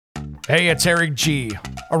Hey, it's Eric G.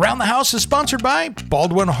 Around the House is sponsored by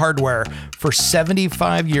Baldwin Hardware. For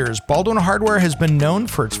 75 years, Baldwin Hardware has been known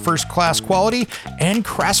for its first-class quality and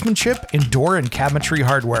craftsmanship in door and cabinetry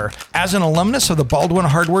hardware. As an alumnus of the Baldwin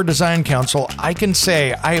Hardware Design Council, I can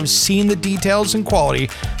say I have seen the details and quality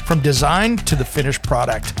from design to the finished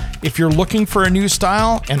product. If you're looking for a new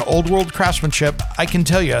style and old-world craftsmanship, I can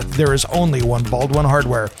tell you there is only one Baldwin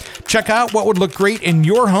Hardware. Check out what would look great in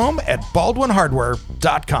your home at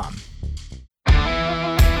baldwinhardware.com.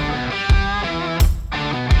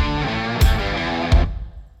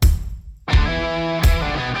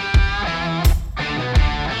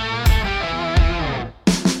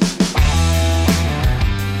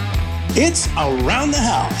 It's Around the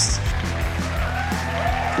House.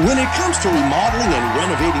 When it comes to remodeling and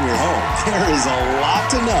renovating your home, there is a lot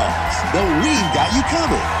to know, but we've got you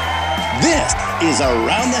covered. This is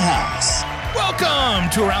Around the House.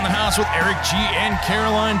 Welcome to Around the House with Eric G. and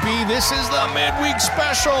Caroline B. This is the midweek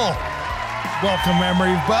special. Welcome,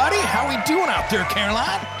 everybody. How we doing out there,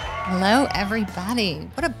 Caroline? Hello,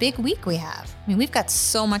 everybody. What a big week we have. I mean, we've got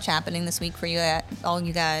so much happening this week for you, all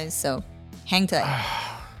you guys, so hang tight.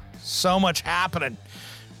 So much happening.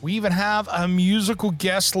 We even have a musical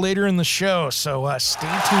guest later in the show, so stay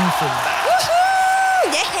tuned for that.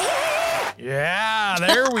 Woohoo! Yeah,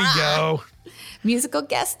 there we go. Musical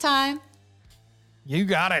guest time. You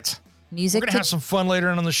got it. Music. We're going to have some fun later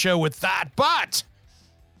on the show with that. But,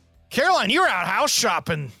 Caroline, you were out house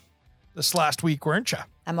shopping this last week, weren't you?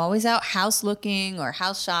 I'm always out house looking or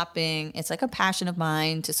house shopping. It's like a passion of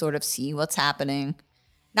mine to sort of see what's happening.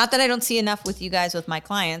 Not that I don't see enough with you guys, with my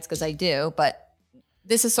clients, because I do, but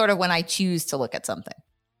this is sort of when I choose to look at something.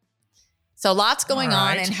 So lots going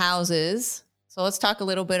on in houses. So let's talk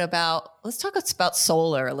about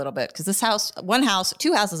solar a little bit, because this house,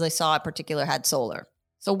 two houses I saw in particular had solar.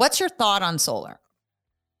 So what's your thought on solar?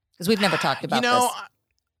 Because we've never talked about this.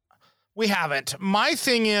 We haven't. My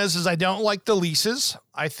thing is I don't like the leases.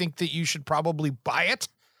 I think that you should probably buy it.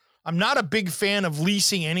 I'm not a big fan of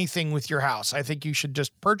leasing anything with your house. I think you should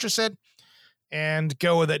just purchase it and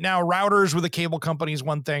go with it. Now, routers with a cable company is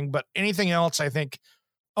one thing, but anything else, I think,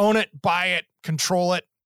 own it, buy it, control it,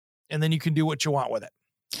 and then you can do what you want with it.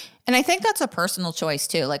 And I think that's a personal choice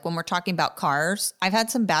too. Like when we're talking about cars, I've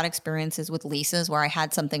had some bad experiences with leases where I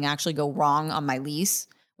had something actually go wrong on my lease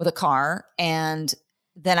with a car, and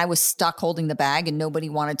then I was stuck holding the bag and nobody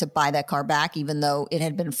wanted to buy that car back, even though it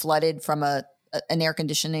had been flooded from an air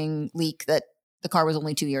conditioning leak that the car was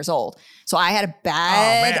only 2 years old. So I had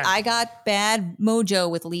I got bad mojo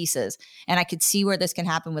with leases, and I could see where this can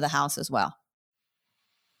happen with a house as well.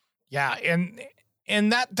 Yeah.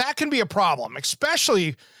 And that can be a problem,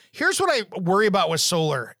 especially here's what I worry about with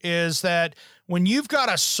solar is that when you've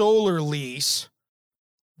got a solar lease,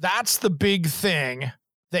 that's the big thing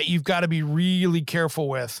that you've got to be really careful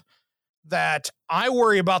with, that I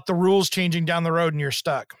worry about the rules changing down the road and you're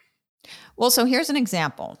stuck. Well, so here's an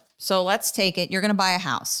example. So let's take it. You're going to buy a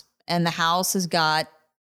house, and the house has got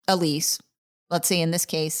a lease. Let's say in this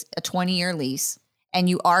case, a 20-year lease, and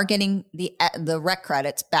you are getting the rec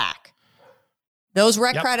credits back. Those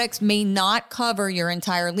rec credits may not cover your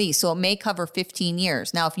entire lease. So it may cover 15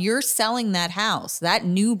 years. Now, if you're selling that house, that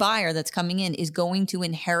new buyer that's coming in is going to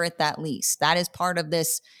inherit that lease. That is part of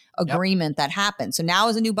this agreement that happens. So now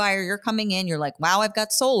as a new buyer, you're coming in, you're like, wow, I've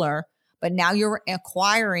got solar. But now you're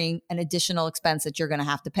acquiring an additional expense that you're going to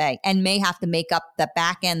have to pay and may have to make up the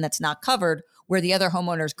back end that's not covered where the other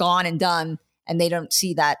homeowner's gone and done and they don't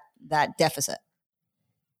see that deficit.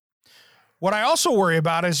 What I also worry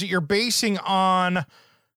about is that you're basing on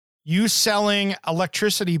you selling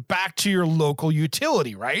electricity back to your local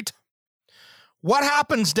utility, right? What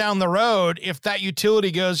happens down the road if that utility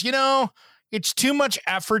goes, it's too much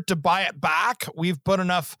effort to buy it back. We've put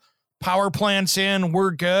enough power plants in.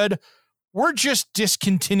 We're good. We're just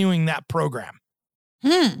discontinuing that program.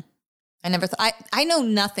 I know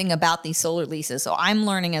nothing about these solar leases, so I'm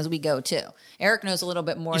learning as we go too. Eric knows a little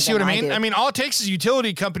bit more. You see what I mean? I mean, all it takes is a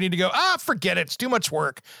utility company to go, forget it. It's too much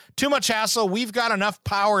work, too much hassle. We've got enough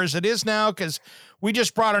power as it is now because we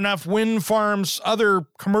just brought enough wind farms, other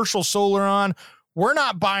commercial solar on. We're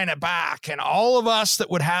not buying it back. And all of us that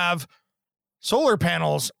would have solar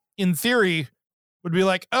panels, in theory, would be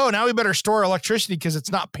like, oh, now we better store electricity because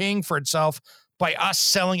it's not paying for itself by us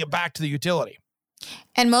selling it back to the utility.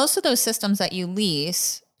 And most of those systems that you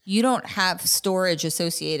lease, you don't have storage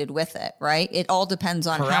associated with it, right? It all depends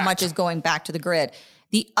on how much is going back to the grid.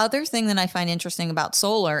 The other thing that I find interesting about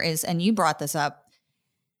solar is, and you brought this up,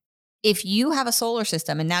 if you have a solar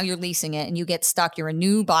system and now you're leasing it and you get stuck, you're a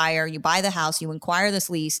new buyer, you buy the house, you inquire this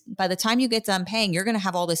lease, by the time you get done paying, you're going to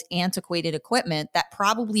have all this antiquated equipment that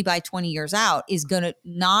probably by 20 years out is going to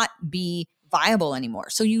not be viable anymore.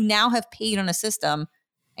 So you now have paid on a system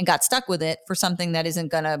and got stuck with it for something that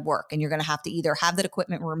isn't going to work. And you're going to have to either have that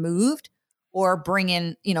equipment removed or bring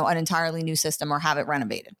in, an entirely new system or have it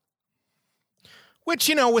renovated. Which,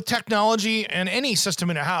 with technology and any system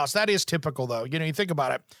in a house, that is typical though. You think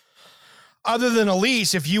about it. Other than a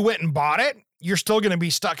lease, if you went and bought it, you're still going to be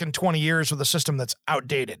stuck in 20 years with a system that's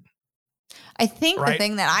outdated. I think the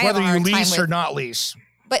thing that I whether have a hard you lease time or with, not lease.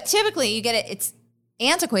 But typically you get it, it's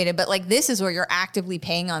antiquated, but like this is where you're actively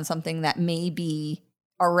paying on something that may be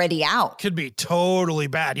already out. Could be totally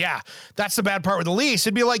bad. Yeah. That's the bad part with the lease.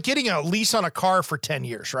 It'd be like getting a lease on a car for 10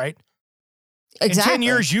 years, right? Exactly. In 10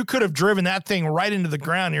 years, you could have driven that thing right into the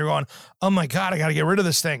ground. You're going, oh my God, I got to get rid of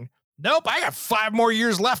this thing. Nope. I got 5 more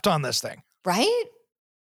years left on this thing. Right?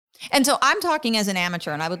 And so I'm talking as an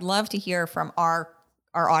amateur, and I would love to hear from our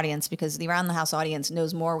audience, because the Around the House audience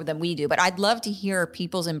knows more than we do. But I'd love to hear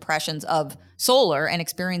people's impressions of solar and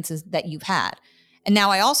experiences that you've had. And now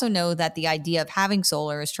I also know that the idea of having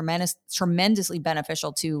solar is tremendously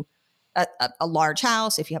beneficial to a large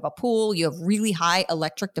house. If you have a pool, you have really high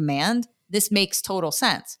electric demand. This makes total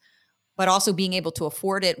sense. But also being able to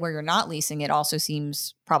afford it where you're not leasing it also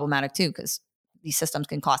seems problematic too, because these systems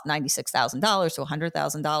can cost $96,000 to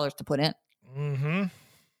 $100,000 to put in. Mm-hmm.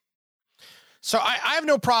 So I have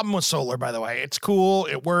no problem with solar, by the way. It's cool.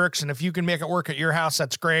 It works. And if you can make it work at your house,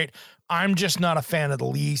 that's great. I'm just not a fan of the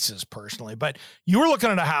leases personally. But you were looking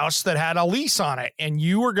at a house that had a lease on it, and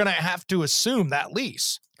you were going to have to assume that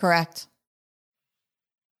lease. Correct.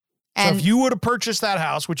 So if you would have purchased that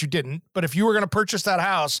house, which you didn't, but if you were going to purchase that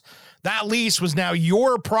house, that lease was now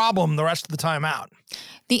your problem the rest of the time out.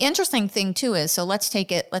 The interesting thing too is, so let's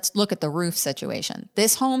look at the roof situation.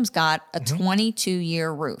 This home's got a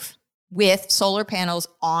 22-year roof with solar panels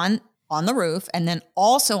on the roof and then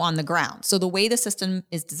also on the ground. So the way the system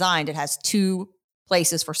is designed, it has 2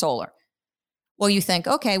 places for solar. Well, you think,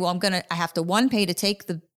 okay, well, I have to pay to take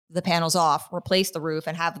the panels off, replace the roof,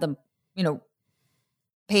 and have them,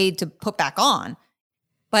 paid to put back on.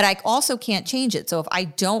 But I also can't change it. So if I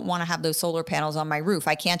don't want to have those solar panels on my roof,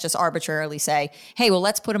 I can't just arbitrarily say, hey, well,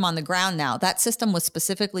 let's put them on the ground now. That system was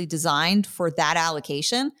specifically designed for that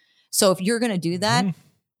allocation. So if you're going to do that,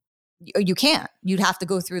 you can't. You'd have to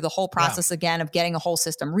go through the whole process again of getting a whole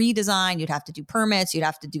system redesigned. You'd have to do permits. You'd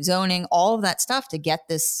have to do zoning, all of that stuff to get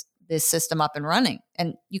this system up and running.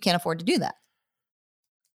 And you can't afford to do that.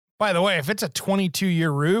 By the way, if it's a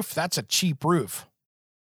 22-year roof, that's a cheap roof.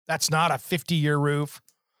 That's not a 50-year roof.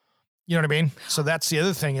 You know what I mean? So that's the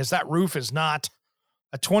other thing, is that roof is not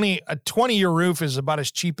a 20-year roof is about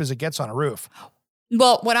as cheap as it gets on a roof.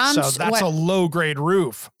 Well, that's a low grade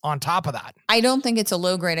roof on top of that. I don't think it's a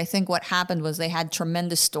low grade. I think what happened was they had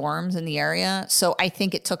tremendous storms in the area. So I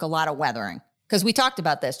think it took a lot of weathering, because we talked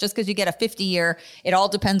about this. Just because you get a 50-year, it all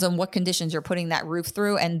depends on what conditions you're putting that roof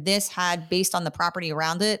through. And this had, based on the property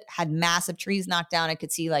around it, had massive trees knocked down. I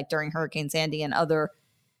could see like during Hurricane Sandy and other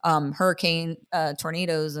hurricane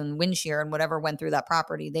tornadoes and wind shear and whatever went through that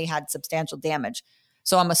property, they had substantial damage.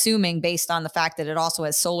 So I'm assuming, based on the fact that it also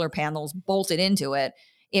has solar panels bolted into it,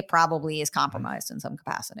 it probably is compromised in some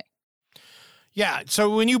capacity. Yeah.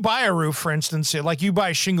 So when you buy a roof, for instance, like you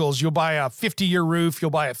buy shingles, you'll buy a 50-year roof, you'll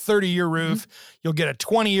buy a 30-year roof, you'll get a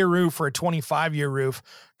 20-year roof or a 25-year roof.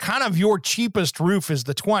 Kind of your cheapest roof is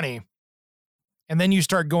the 20. And then you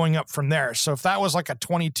start going up from there. So if that was like a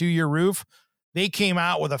 22-year roof, they came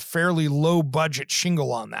out with a fairly low budget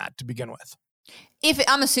shingle on that to begin with.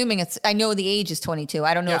 I'm assuming I know the age is 22.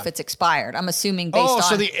 I don't know if it's expired. I'm assuming based on.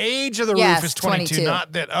 So the age of the roof is 22,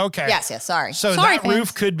 not that. Okay. Yes. Sorry. So sorry, that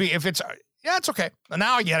roof could be, if it's, it's okay.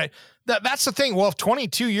 Now I get it. That's the thing. Well, if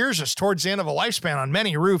 22 years is towards the end of a lifespan on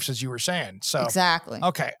many roofs, as you were saying. So exactly.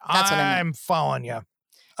 Okay. That's what I mean. Following you. Okay.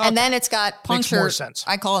 And then it's got puncture. Makes more sense.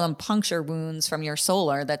 I call them puncture wounds from your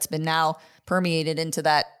solar that's been now permeated into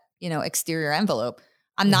that, exterior envelope.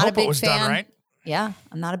 I'm not a big fan. Done right. Yeah.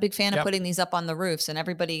 I'm not a big fan of putting these up on the roofs, and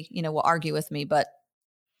everybody, will argue with me, but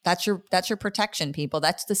that's your protection, people.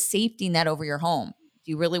 That's the safety net over your home.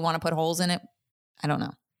 Do you really want to put holes in it? I don't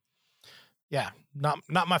know. Yeah. Not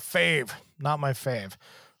my fave. Not my fave.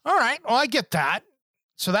 All right. Well, I get that.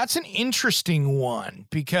 So that's an interesting one,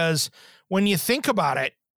 because when you think about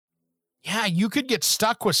it, you could get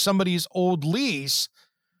stuck with somebody's old lease.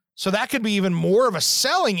 So that could be even more of a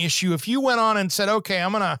selling issue if you went on and said, okay,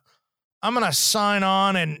 I'm going to sign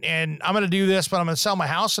on and I'm going to do this, but I'm going to sell my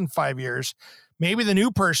house in 5 years. Maybe the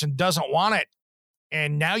new person doesn't want it.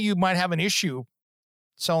 And now you might have an issue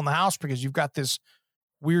selling the house because you've got this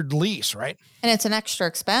weird lease, right? And it's an extra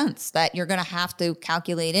expense that you're going to have to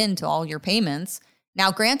calculate into all your payments.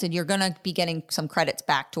 Now, granted, you're going to be getting some credits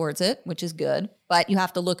back towards it, which is good, but you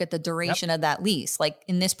have to look at the duration of that lease. Like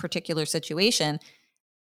in this particular situation,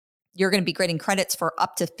 you're going to be getting credits for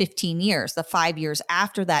up to 15 years. The 5 years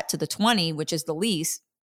after that to the 20, which is the lease,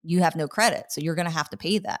 you have no credit. So you're going to have to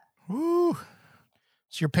pay that. Ooh.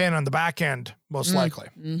 So you're paying on the back end, most likely.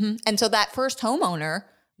 Mm-hmm. And so that first homeowner,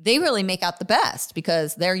 they really make out the best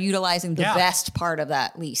because they're utilizing the best part of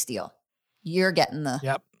that lease deal. You're getting the...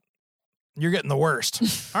 Yep. You're getting the worst.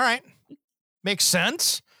 All right. Makes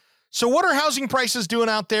sense. So what are housing prices doing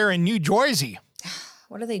out there in New Jersey?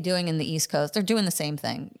 What are they doing in the East Coast? They're doing the same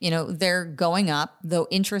thing. You know, they're going up, though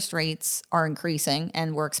interest rates are increasing,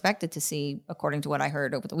 and we're expected to see, according to what I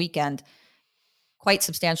heard over the weekend, quite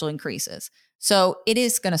substantial increases. So it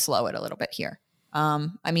is going to slow it a little bit here.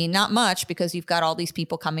 I mean, not much because you've got all these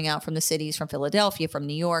people coming out from the cities, from Philadelphia, from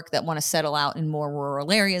New York, that want to settle out in more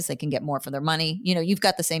rural areas. They can get more for their money. You know, you've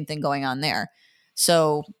got the same thing going on there.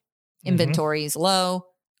 So inventory is low,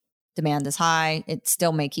 demand is high. It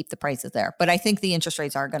still may keep the prices there, but I think the interest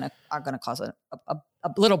rates are going to cause a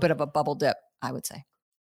little bit of a bubble dip, I would say.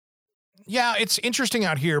 Yeah, it's interesting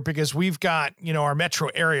out here because we've got, you know, our metro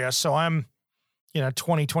area. So I'm,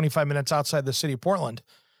 20, 25 minutes outside the city of Portland.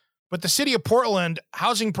 But the city of Portland,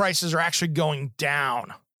 housing prices are actually going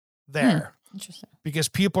down there. Interesting. Because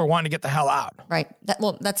people are wanting to get the hell out. Right.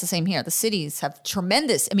 That's the same here. The cities have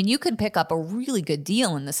tremendous. I mean, you could pick up a really good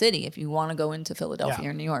deal in the city if you want to go into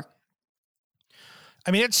Philadelphia or New York.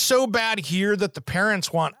 I mean, it's so bad here that the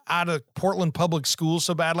parents want out of Portland public schools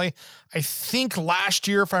so badly. I think last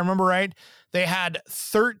year, if I remember right, they had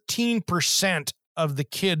 13% of the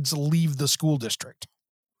kids leave the school district.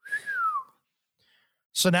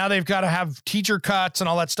 So now they've got to have teacher cuts and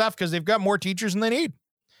all that stuff because they've got more teachers than they need.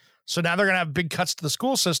 So now they're going to have big cuts to the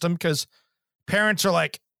school system because parents are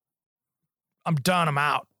like, I'm done, I'm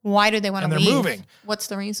out. Why do they want to leave? And they're moving. What's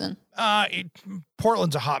the reason?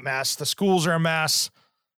 Portland's a hot mess. The schools are a mess.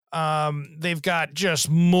 They've got just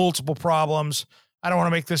multiple problems. I don't want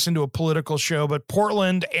to make this into a political show, but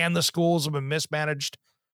Portland and the schools have been mismanaged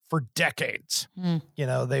for decades. You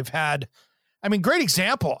know, they've had, great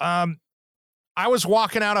example. I was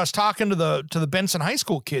walking out, I was talking to the Benson High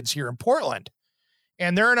School kids here in Portland,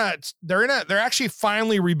 and they're actually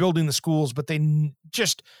finally rebuilding the schools, but they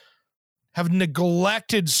just have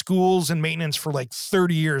neglected schools and maintenance for like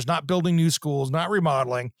 30 years, not building new schools, not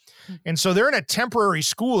remodeling. And so they're in a temporary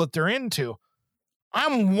school that they're into.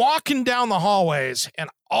 I'm walking down the hallways and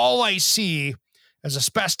all I see is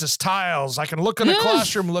asbestos tiles. I can look in the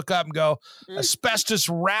classroom, look up and go, asbestos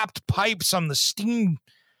wrapped pipes on the steam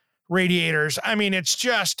radiators. I mean, it's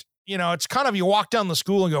just, it's kind of, you walk down the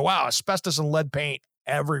school and go, wow, asbestos and lead paint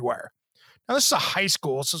everywhere. Now this is a high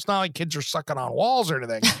school, so it's not like kids are sucking on walls or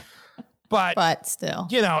anything, but still,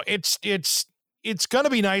 it's going to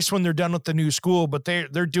be nice when they're done with the new school, but they're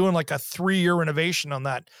doing like a 3-year renovation on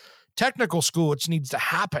that technical school, which needs to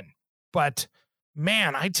happen. But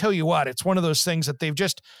man, I tell you what, it's one of those things that they've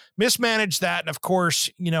just mismanaged that. And of course,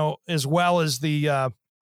 as well as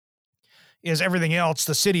is everything else,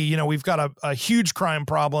 the city, we've got a huge crime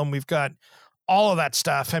problem. We've got all of that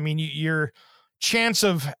stuff. I mean, your chance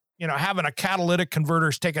of, having a catalytic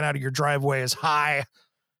converters taken out of your driveway is high,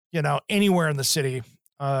 anywhere in the city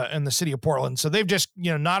of Portland. So they've just,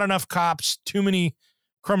 not enough cops, too many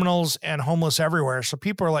criminals and homeless everywhere. So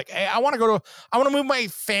people are like, hey, I want to move my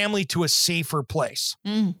family to a safer place.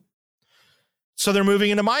 So they're moving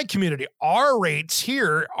into my community. Our rates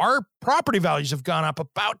here, our property values have gone up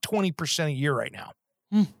about 20% a year right now.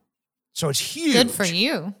 So it's huge. Good for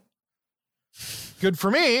you. Good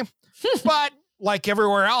for me. But like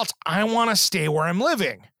everywhere else, I want to stay where I'm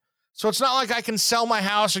living. So it's not like I can sell my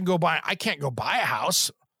house and I can't go buy a house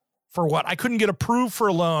for what? I couldn't get approved for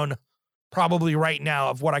a loan probably right now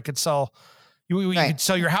of what I could sell. You could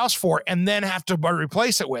sell your house for and then have to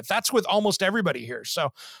replace it with. That's with almost everybody here.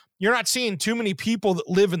 So you're not seeing too many people that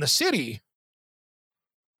live in the city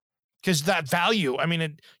because that value,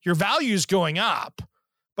 your value is going up,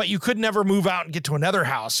 but you could never move out and get to another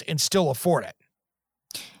house and still afford it.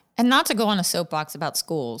 And not to go on a soapbox about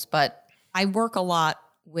schools, but I work a lot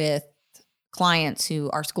with clients who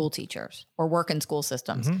are school teachers or work in school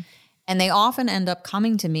systems. And they often end up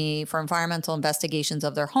coming to me for environmental investigations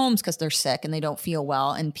of their homes because they're sick and they don't feel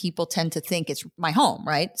well. And people tend to think it's my home,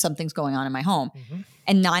 right? Something's going on in my home.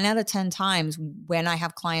 And 9 out of 10 times when I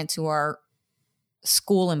have clients who are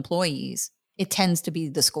school employees, it tends to be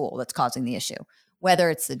the school that's causing the issue. Whether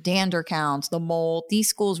it's the dander counts, the mold, these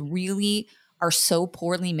schools really are so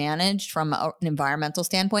poorly managed from an environmental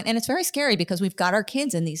standpoint. And it's very scary because we've got our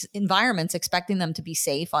kids in these environments expecting them to be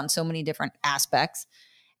safe on so many different aspects.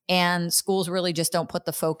 And schools really just don't put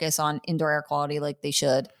the focus on indoor air quality like they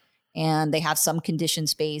should. And they have some conditioned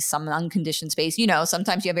space, some unconditioned space. You know,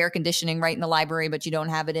 sometimes you have air conditioning right in the library, but you don't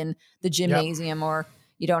have it in the gymnasium or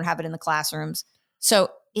you don't have it in the classrooms.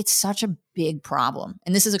 So it's such a big problem.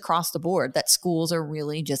 And this is across the board that schools are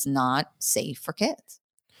really just not safe for kids.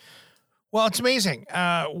 Well, it's amazing.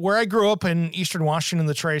 Where I grew up in Eastern Washington,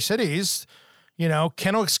 the Tri-Cities, you know,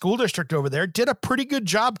 Kennewick School District over there did a pretty good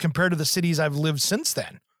job compared to the cities I've lived since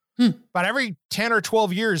then. But every 10 or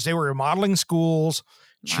 12 years, they were remodeling schools,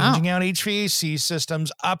 changing out HVAC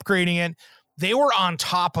systems, upgrading it. They were on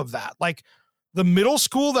top of that. Like the middle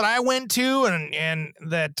school that I went to and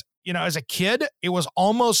that, you know, as a kid, it was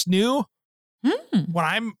almost new.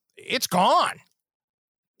 It's gone.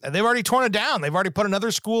 They've already torn it down. They've already put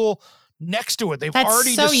another school next to it. They've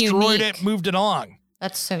already destroyed it, moved it on.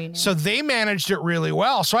 That's so unique. So they managed it really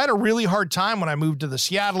well. So I had a really hard time when I moved to the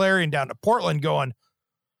Seattle area and down to Portland going,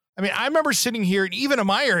 I mean, I remember sitting here, and even in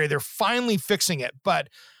my area, they're finally fixing it. But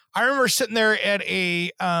I remember sitting there at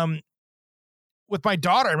with my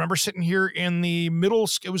daughter. I remember sitting here in the middle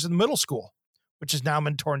school, which has now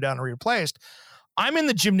been torn down and replaced. I'm in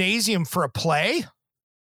the gymnasium for a play,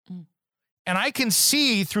 and I can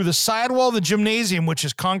see through the sidewall of the gymnasium, which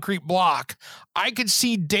is concrete block. I could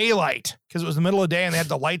see daylight because it was the middle of the day and they had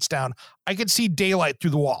the lights down. I could see daylight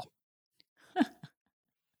through the wall.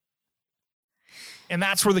 And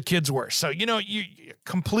that's where the kids were. So, you know, you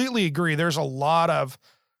completely agree. There's a lot of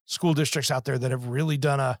school districts out there that have really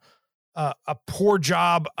done a poor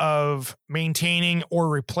job of maintaining or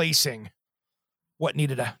replacing what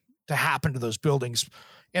needed to happen to those buildings.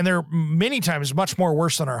 And they're many times much more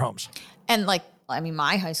worse than our homes. And like, I mean,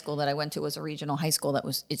 my high school that I went to was a regional high school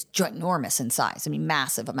it's ginormous in size. I mean,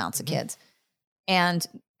 massive amounts of kids. And,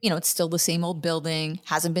 you know, it's still the same old building,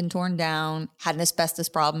 hasn't been torn down, had an asbestos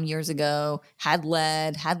problem years ago, had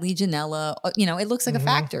lead, had Legionella, you know, it looks like a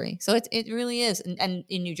factory. So it really is. And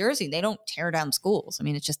in New Jersey, they don't tear down schools. I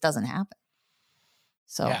mean, it just doesn't happen.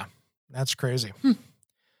 So yeah, that's crazy.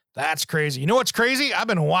 That's crazy. You know what's crazy? I've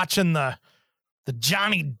been watching the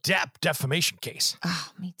Johnny Depp defamation case.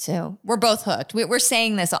 Oh, me too. We're both hooked. We're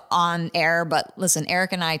saying this on air, but listen,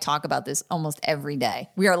 Eric and I talk about this almost every day.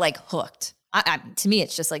 We are like hooked. To me,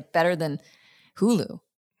 it's just like better than Hulu.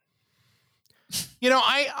 You know,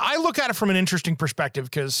 I look at it from an interesting perspective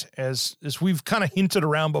because as we've kind of hinted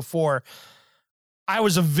around before, I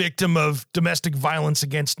was a victim of domestic violence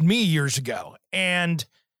against me years ago. And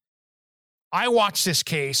I watched this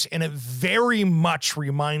case and it very much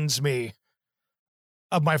reminds me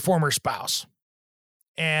of my former spouse.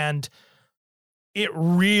 And it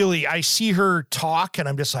really, I see her talk and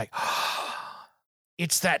I'm just like,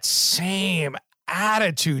 it's that same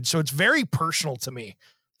attitude. So it's very personal to me.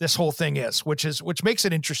 This whole thing is, which makes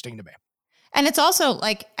it interesting to me. And it's also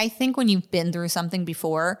like, I think when you've been through something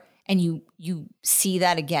before and you see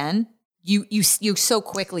that again, you so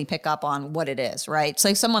quickly pick up on what it is, right?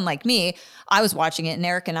 So someone like me, I was watching it and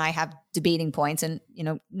Eric and I have debating points and, you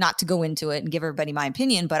know, not to go into it and give everybody my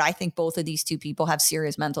opinion, but I think both of these two people have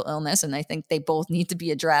serious mental illness and I think they both need to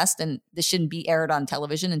be addressed and this shouldn't be aired on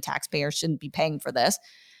television and taxpayers shouldn't be paying for this.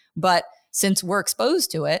 But since we're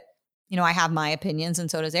exposed to it, you know, I have my opinions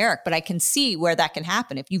and so does Eric, but I can see where that can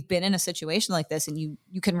happen. If you've been in a situation like this and you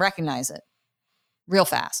can recognize it real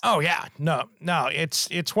fast. Oh yeah. No,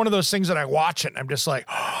 it's one of those things that I watch it and I'm just like,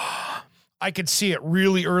 oh, I could see it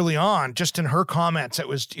really early on just in her comments. It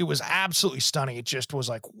was absolutely stunning. It just was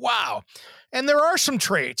like, wow. And there are some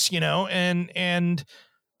traits, you know, and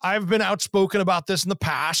I've been outspoken about this in the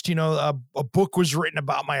past. You know, a book was written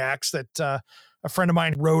about my ex that a friend of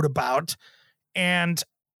mine wrote about. And,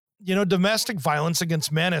 you know, domestic violence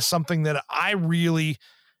against men is something that I really,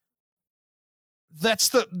 that's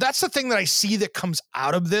the thing that I see that comes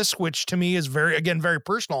out of this, which to me is very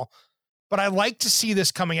personal. But I like to see this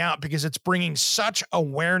coming out because it's bringing such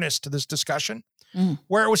awareness to this discussion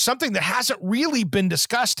where it was something that hasn't really been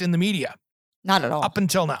discussed in the media. Not at all. Up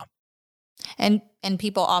until now. And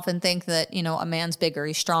people often think that, you know, a man's bigger,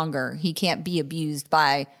 he's stronger. He can't be abused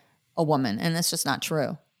by a woman. And that's just not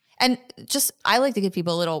true. And just, I like to give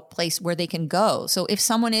people a little place where they can go. So if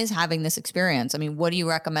someone is having this experience, I mean, what do you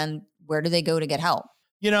recommend? Where do they go to get help?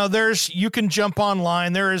 You know, you can jump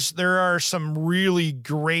online. There are some really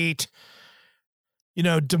great, you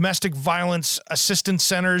know, domestic violence assistance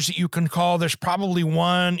centers that you can call. There's probably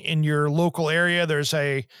one in your local area. There's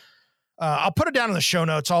I'll put it down in the show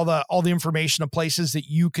notes, all the information of places that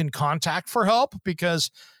you can contact for help,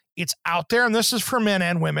 because it's out there, and this is for men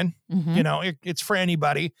and women. Mhm. You know, it's for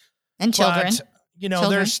anybody. And children. But, you know,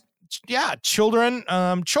 Children. there's,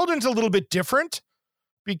 children. Children's a little bit different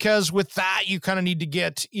because with that, you kind of need to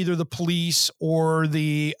get either the police or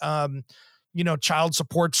the, child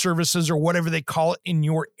support services or whatever they call it in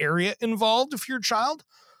your area involved if you're a child.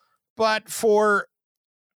 But for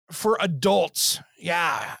adults,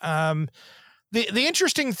 the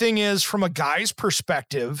interesting thing is from a guy's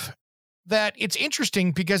perspective that it's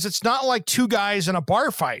interesting because it's not like two guys in a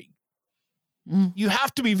bar fight. You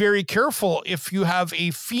have to be very careful if you have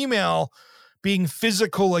a female being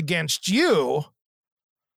physical against you.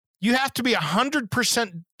 You have to be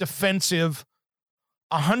 100% defensive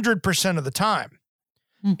 100% of the time.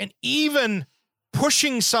 And even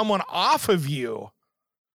pushing someone off of you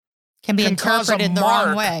can be cause a interpreted the wrong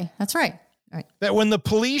mark. way. That's right. Right. That when the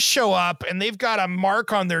police show up and they've got a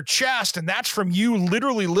mark on their chest and that's from you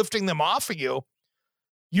literally lifting them off of you,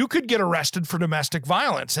 you could get arrested for domestic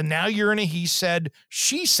violence. And now you're in a he said,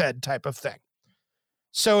 she said type of thing.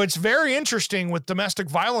 So it's very interesting with domestic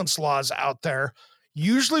violence laws out there.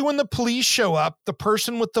 Usually when the police show up, the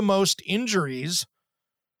person with the most injuries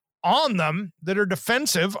on them that are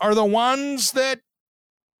defensive are the ones that,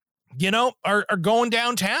 are going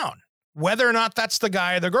downtown, whether or not that's the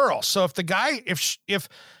guy or the girl. So if the guy,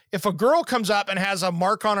 if a girl comes up and has a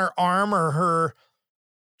mark on her arm or her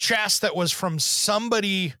chest that was from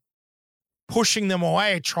somebody pushing them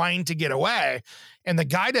away, trying to get away, and the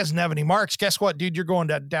guy doesn't have any marks, guess what, dude? You're going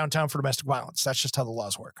downtown for domestic violence. That's just how the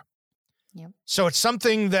laws work. Yep. So it's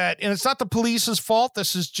something that, and it's not the police's fault.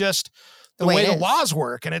 This is just the way the laws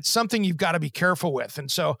work. And it's something you've got to be careful with. And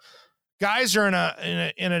so guys are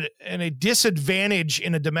in a disadvantage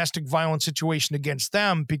in a domestic violence situation against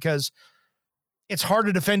them because it's hard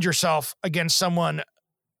to defend yourself against someone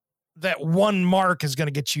that one mark is going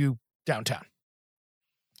to get you downtown.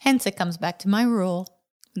 Hence, it comes back to my rule.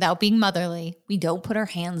 Without being motherly, we don't put our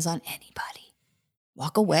hands on anybody.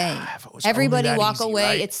 Walk away. Everybody walk away.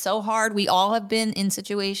 Right? It's so hard. We all have been in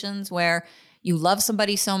situations where you love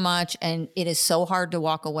somebody so much and it is so hard to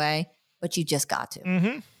walk away, but you just got to.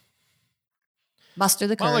 Mm-hmm. Muster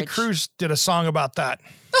the courage. Molly Cruz did a song about that.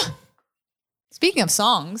 Speaking of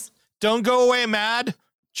songs. Don't go away mad.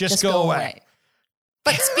 Just go away.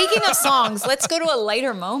 But speaking of songs, let's go to a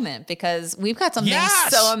lighter moment because we've got something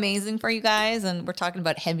so amazing for you guys. And we're talking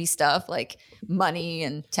about heavy stuff like money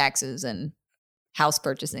and taxes and house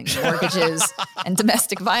purchasing, mortgages, and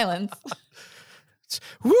domestic violence.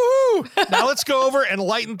 Woo! Now let's go over and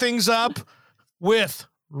lighten things up with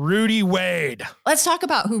Rudy Wade. Let's talk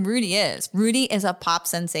about who Rudy is. Rudy is a pop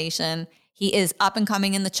sensation. He is up and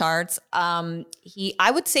coming in the charts.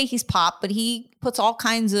 I would say he's pop, but he puts all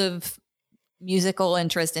kinds of musical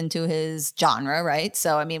interest into his genre, right?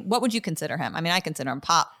 So, I mean, what would you consider him? I mean, I consider him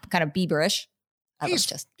pop, kind of Bieberish.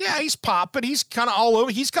 He's pop, but he's kind of all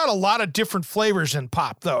over. He's got a lot of different flavors in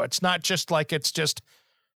pop, though. It's not just like it's just,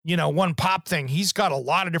 one pop thing. He's got a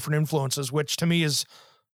lot of different influences, which to me is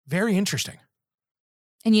very interesting.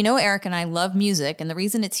 And Eric and I love music. And the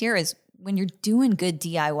reason it's here is when you're doing good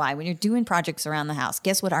DIY, when you're doing projects around the house,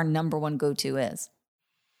 guess what our number one go-to is?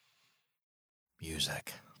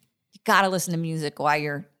 Music. You got to listen to music while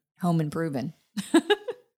you're home improving.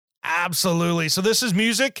 Absolutely. So this is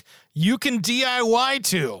music you can DIY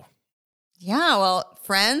to. Yeah, well,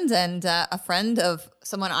 friend and a friend of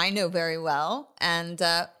someone I know very well. And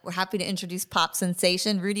we're happy to introduce pop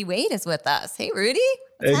sensation Rudy Wade is with us. Hey, Rudy.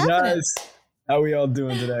 What's happening? Guys. How we all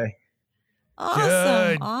doing today?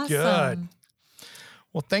 Awesome. Good.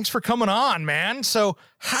 Well, thanks for coming on, man. So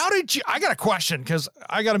I got a question because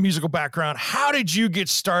I got a musical background. How did you get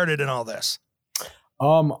started in all this?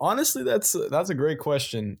 Honestly, that's a great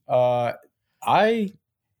question. I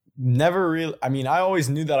always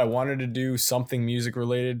knew that I wanted to do something music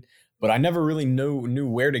related, but I never really knew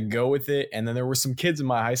where to go with it. And then there were some kids in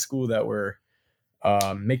my high school that were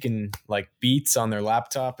making like beats on their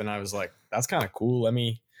laptop, and I was like, that's kind of cool. Let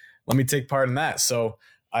me take part in that. So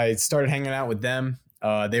I started hanging out with them.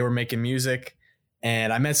 They were making music,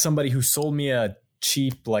 and I met somebody who sold me a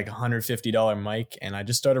cheap like $150 mic, and I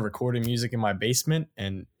just started recording music in my basement,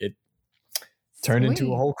 and it turned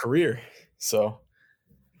into a whole career. So,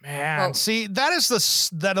 man, see, that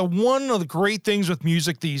is one of the great things with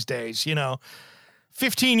music these days.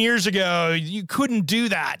 15 years ago, you couldn't do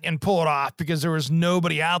that and pull it off because there was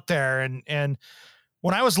nobody out there. And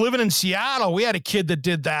when I was living in Seattle, we had a kid that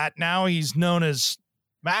did that. Now he's known as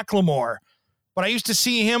Macklemore, but I used to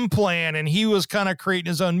see him playing, and he was kind of creating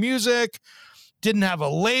his own music. Didn't have a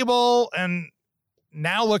label, and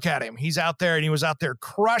now look at him. He's out there, and he was out there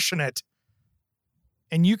crushing it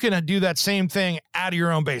and you can do that same thing out of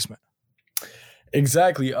your own basement.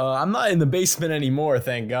 Exactly. I'm not in the basement anymore,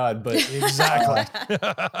 thank God. But exactly.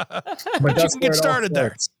 But you can get started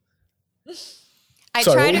there. I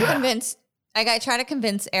try to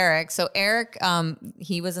convince Eric. So Eric,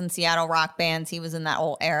 he was in Seattle rock bands. He was in that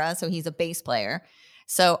whole era. So he's a bass player.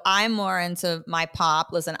 So I'm more into my pop.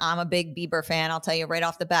 Listen, I'm a big Bieber fan. I'll tell you right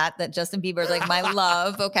off the bat that Justin Bieber is like my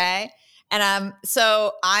love. Okay. And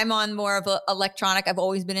so I'm on more of electronic. I've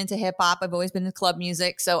always been into hip hop. I've always been into club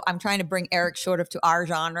music. So I'm trying to bring Eric sort of to our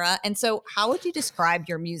genre. And so how would you describe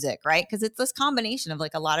your music, right? Because it's this combination of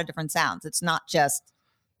like a lot of different sounds. It's not just,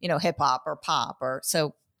 hip hop or pop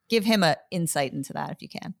so give him an insight into that if you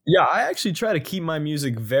can. Yeah, I actually try to keep my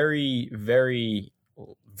music very, very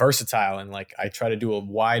versatile, and like I try to do a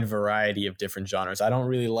wide variety of different genres. I don't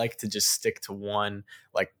really like to just stick to one,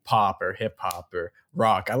 like pop or hip hop or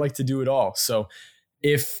rock. I like to do it all. So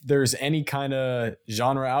if there's any kind of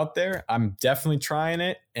genre out there, I'm definitely trying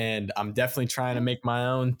it, and I'm definitely trying to make my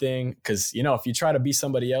own thing. Because if you try to be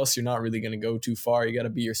somebody else, you're not really going to go too far. You got to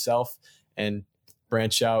be yourself and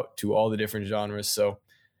branch out to all the different genres. So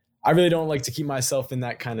I really don't like to keep myself in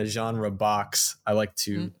that kind of genre box. I like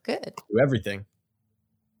to do everything.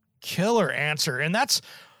 Killer answer. And that's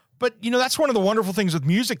one of the wonderful things with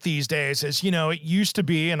music these days is, it used to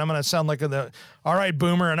be, and I'm going to sound like all right,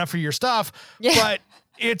 boomer, enough of your stuff, but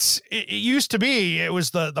it used to be, it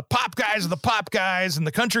was the pop guys are the pop guys and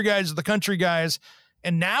the country guys are the country guys.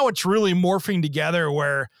 And now it's really morphing together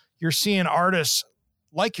where you're seeing artists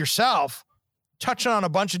like yourself touching on a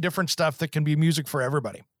bunch of different stuff that can be music for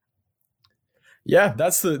everybody. Yeah,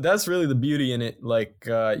 that's really the beauty in it. Like,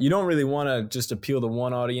 you don't really want to just appeal to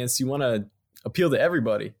one audience. You want to appeal to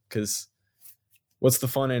everybody, because what's the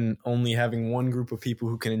fun in only having one group of people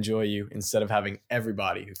who can enjoy you instead of having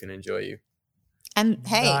everybody who can enjoy you? And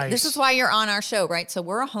hey, This is why you're on our show, right? So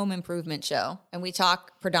we're a home improvement show, and we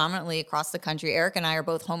talk predominantly across the country. Eric and I are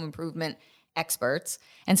both home improvement experts.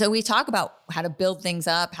 And so we talk about how to build things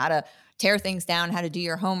up, how to tear things down, how to do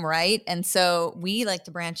your home right. And so we like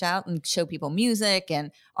to branch out and show people music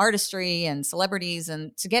and artistry and celebrities,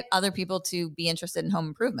 and to get other people to be interested in home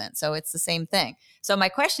improvement. So it's the same thing. So my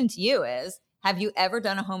question to you is, have you ever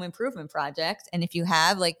done a home improvement project? And if you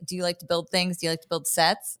have, do you like to build things? Do you like to build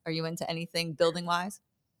sets? Are you into anything building wise?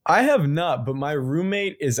 I have not, but my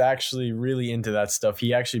roommate is actually really into that stuff.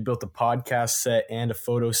 He actually built a podcast set and a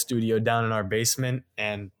photo studio down in our basement,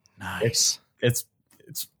 and nice.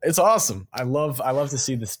 It's awesome. I love to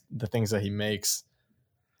see the things that he makes.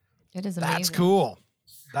 It is amazing.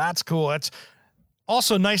 That's cool. It's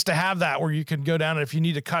also nice to have that where you can go down and if you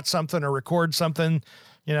need to cut something or record something,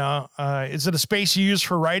 is it a space you use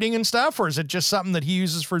for writing and stuff, or is it just something that he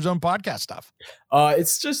uses for his own podcast stuff?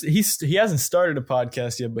 It's just he hasn't started a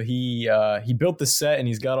podcast yet, but he built the set and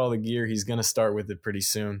he's got all the gear. He's gonna start with it pretty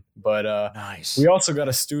soon. But nice. We also got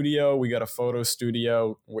a studio. We got a photo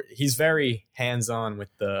studio. He's very hands-on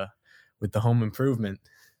with the home improvement.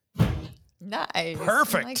 Nice.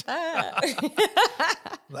 Perfect. Like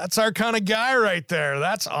that. That's our kind of guy right there.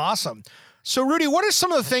 That's awesome. So, Rudy, what are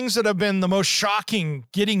some of the things that have been the most shocking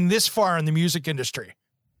getting this far in the music industry?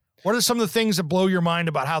 What are some of the things that blow your mind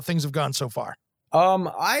about how things have gone so far?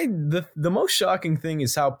 The most shocking thing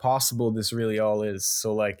is how possible this really all is.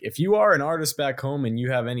 So, like, if you are an artist back home and you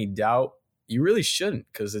have any doubt, you really shouldn't,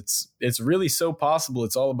 because it's really so possible.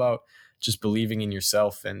 It's all about just believing in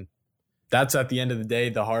yourself, and that's at the end of the day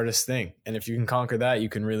the hardest thing. And if you can conquer that, you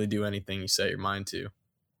can really do anything you set your mind to.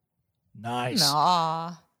 Nice.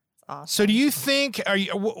 Aww. Awesome. So do you think,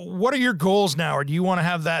 what are your goals now? Or do you want to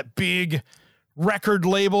have that big record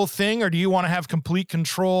label thing, or do you want to have complete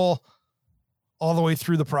control all the way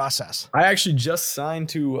through the process? I actually just signed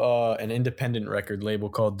to an independent record label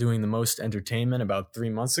called Doing the Most Entertainment about 3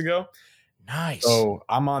 months ago. Nice. So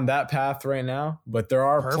I'm on that path right now, but there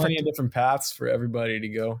are plenty of different paths for everybody to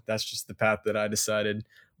go. That's just the path that I decided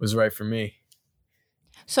was right for me.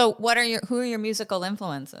 So who are your musical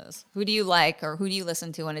influences? Who do you like, or who do you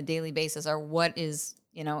listen to on a daily basis, or what is,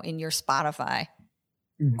 in your Spotify?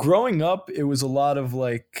 Growing up, it was a lot of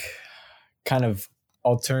like kind of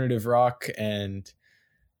alternative rock and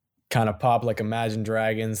kind of pop, like Imagine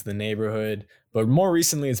Dragons, The Neighborhood. But more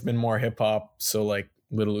recently, it's been more hip hop. So like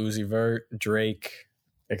Lil Uzi Vert, Drake,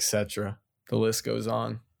 etc. The list goes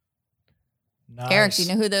on. Nice. Eric, do you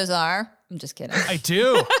know who those are? I'm just kidding. I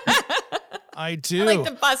do. I do. I like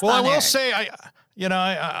to bust well, on I will Eric. say,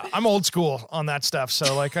 I'm old school on that stuff.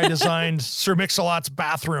 So like I designed Sir Mix-a-Lot's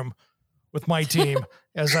bathroom with my team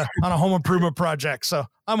on a home improvement project. So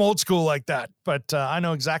I'm old school like that, but I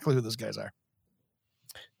know exactly who those guys are.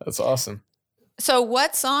 That's awesome. So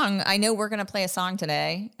what song? I know we're going to play a song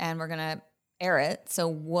today and we're going to air it. So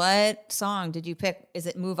what song did you pick? Is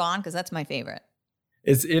it Move On? Because that's my favorite.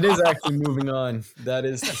 It is actually Moving On. That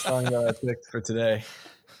is the song that I picked for today.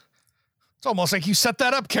 It's almost like you set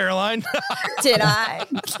that up, Caroline. Did I?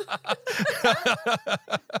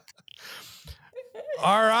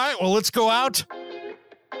 All right. Well, let's go out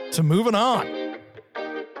to Moving On.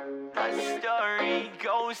 My story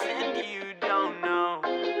goes and you don't know.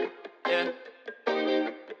 Yeah.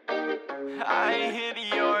 I hit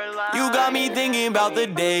your line. You got me thinking about the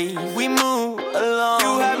day we move along.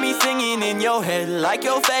 You have me singing in your head like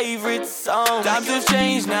your favorite song. Times have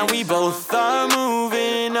changed, now we both are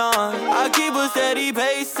moving on. I keep a steady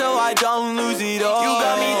pace so I don't lose it all. You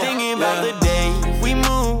got me thinking about the day we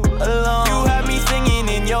move along. You have me singing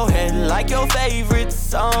in your head like your favorite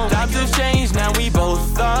song. Times have changed, now we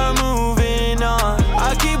both are moving on.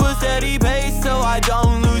 I keep a steady pace so I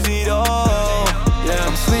don't lose it all. Yeah.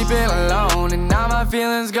 I'm sleeping alone and now my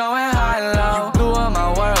feelings going high and low. You blew up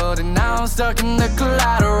my world and now I'm stuck in the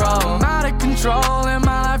collateral. I'm out of control and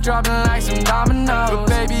my life dropping like some dominoes. But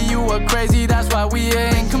baby, you are crazy, that's why we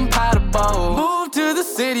ain't compatible. Move to the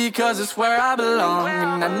city cause it's where I belong.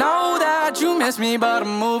 And I know that you miss me but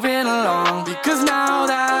I'm moving along. Because now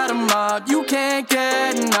that I'm up, you can't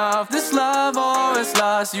get enough. This love or it's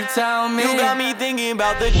lost, you tell me. You got me thinking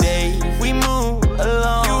about the day we move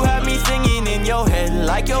along. You have me singing in your head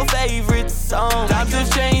like your favorite song. Times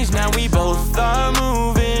have changed, now we both are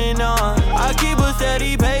moving on. I keep a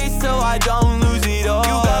steady pace so I don't lose it all.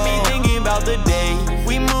 You got me thinking about the day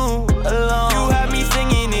we move along. You have me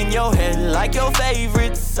singing in your head like your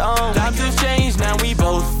favorite song. Times have changed, now we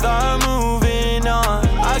both are moving on.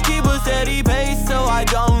 I keep a steady pace so I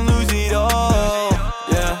don't lose it all.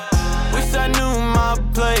 Yeah, wish I knew my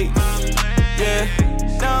place. Yeah,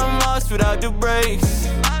 now I'm lost without the brakes.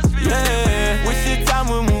 Yeah, wish the time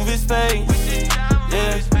would move its pace.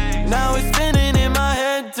 Yeah, now it's spinning in my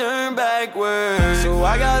head, turn backwards. So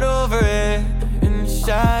I got over it in the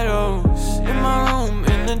shadows, in my room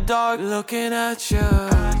in the dark, looking at you.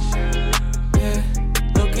 Yeah,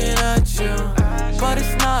 looking at you, but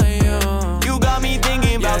it's not you. You got me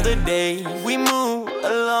thinking about the day we move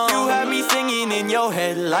along. You have me singing in your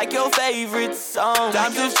head like your favorite song.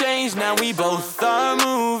 Times have changed, now we both are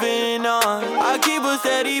moving on. I keep a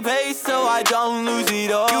steady pace so I don't lose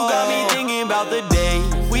it all. You got me thinking about the day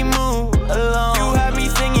we move along. You have me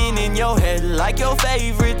singing in your head like your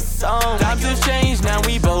favorite song. Times have changed, now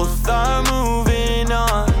we both are moving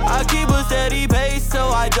on. I keep a steady pace so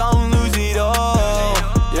I don't lose it all.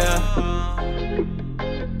 Yeah.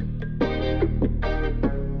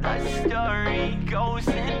 My story goes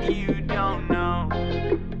and you don't know.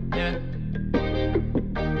 Yeah.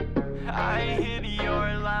 I hit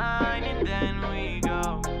your line and then we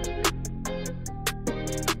go.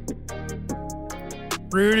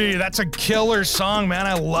 Rudy, that's a killer song, man.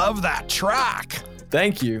 I love that track.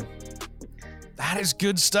 Thank you. That is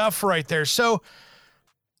good stuff right there. So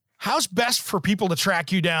how's best for people to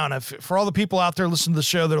track you down? If for all the people out there listening to the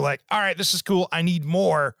show, they're like, all right, this is cool, I need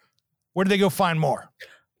more. Where do they go find more?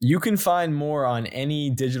 You can find more on any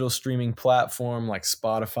digital streaming platform like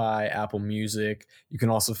Spotify, Apple Music. You can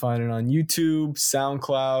also find it on YouTube,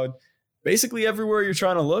 SoundCloud, basically everywhere you're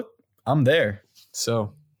trying to look, I'm there.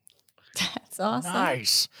 So That's awesome.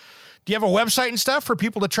 Nice. Do you have a website and stuff for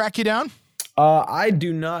people to track you down? I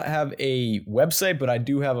do not have a website, but I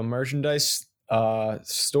do have a merchandise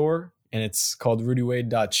store, and it's called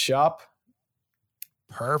rudywade.shop.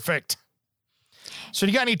 Perfect. So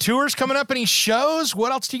do you got any tours coming up, any shows?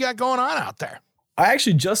 What else do you got going on out there? I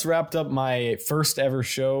actually just wrapped up my first ever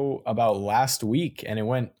show about last week, and it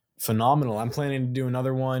went phenomenal. I'm planning to do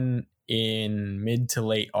another one in mid to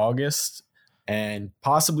late August and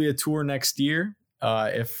possibly a tour next year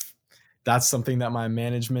if that's something that my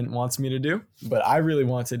management wants me to do. But I really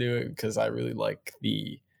want to do it because I really like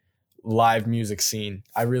the live music scene.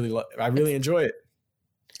 I really enjoy it.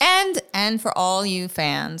 And for all you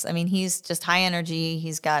fans, I mean, he's just high energy.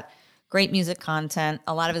 He's got great music content.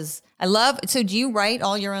 A lot of his, so do you write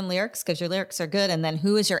all your own lyrics? Because your lyrics are good. And then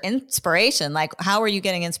who is your inspiration? Like, how are you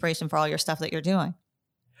getting inspiration for all your stuff that you're doing?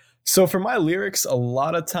 So for my lyrics, a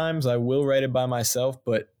lot of times I will write it by myself,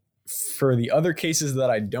 but for the other cases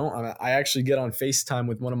that I don't, I actually get on FaceTime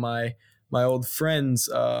with one of my old friends,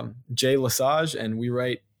 Jay Lesage, and we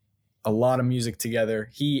write a lot of music together.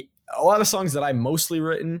 A lot of songs that I mostly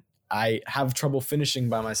written, I have trouble finishing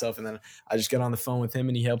by myself, and then I just get on the phone with him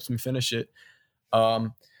and he helps me finish it.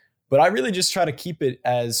 But I really just try to keep it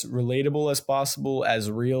as relatable as possible, as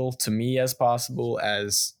real to me as possible,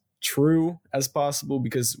 as true as possible,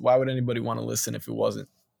 because why would anybody want to listen if it wasn't?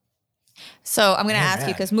 So I'm going to ask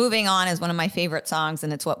you, because Moving On is one of my favorite songs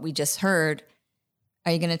and it's what we just heard.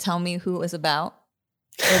 Are you going to tell me who it was about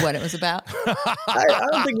or what it was about? I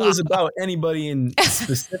don't think it was about anybody in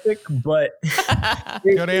specific, but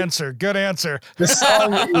Good answer. Good answer. the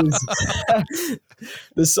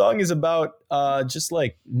song is about just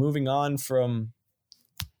like moving on from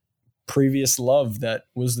previous love that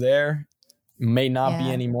was there, may not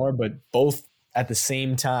be anymore, but both at the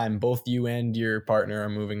same time, both you and your partner are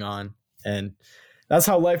moving on. And that's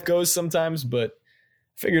how life goes sometimes, but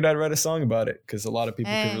figured I'd write a song about it because a lot of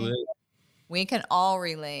people can relate. We can all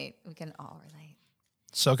relate. We can all relate.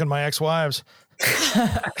 So can my ex-wives.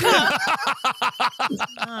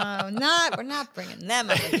 We're not bringing them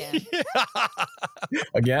up again.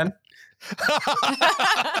 Again?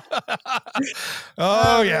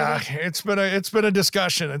 Oh yeah, it's been a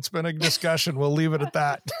discussion. It's been a discussion. We'll leave it at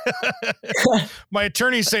that. My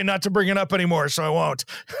attorneys say not to bring it up anymore, so I won't.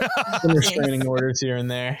 Some restraining orders here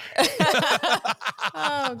and there.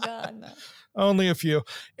 Oh God, no. Only a few.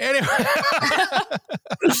 Anyway,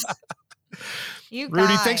 You Rudy,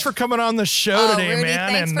 guys. thanks for coming on the show today, Rudy,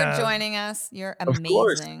 man. thanks and for joining us. You're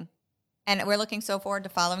course. amazing. And we're looking so forward to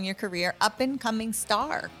following your career. Up and coming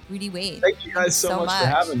star, Rudy Wade. Thank you guys so much for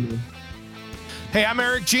having me. Hey, I'm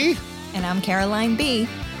Eric G. And I'm Caroline B.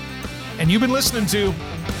 And you've been listening to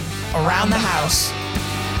Around the House.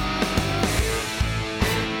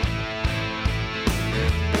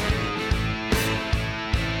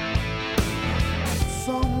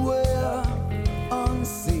 Somewhere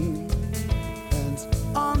unseen and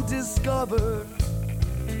undiscovered,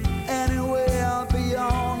 anywhere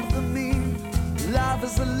beyond the mean. Life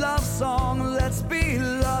is a love song, let's be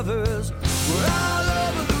lovers. We're all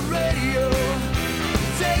over the radio.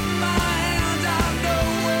 Take my hand, I know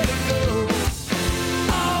where to go.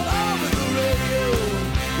 All over the radio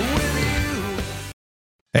with you.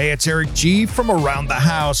 Hey, it's Eric G. from Around the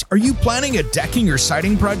House. Are you planning a decking or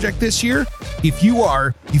siding project this year? If you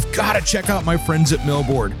are, you've got to check out my friends at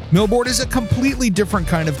Millboard. Millboard is a completely different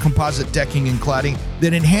kind of composite decking and cladding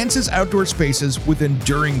that enhances outdoor spaces with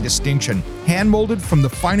enduring distinction. Hand-molded from the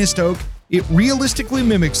finest oak, it realistically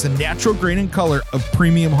mimics the natural grain and color of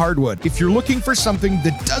premium hardwood. If you're looking for something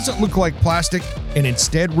that doesn't look like plastic and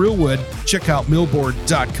instead real wood, check out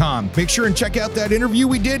millboard.com. Make sure and check out that interview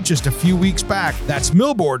we did just a few weeks back. That's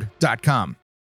millboard.com.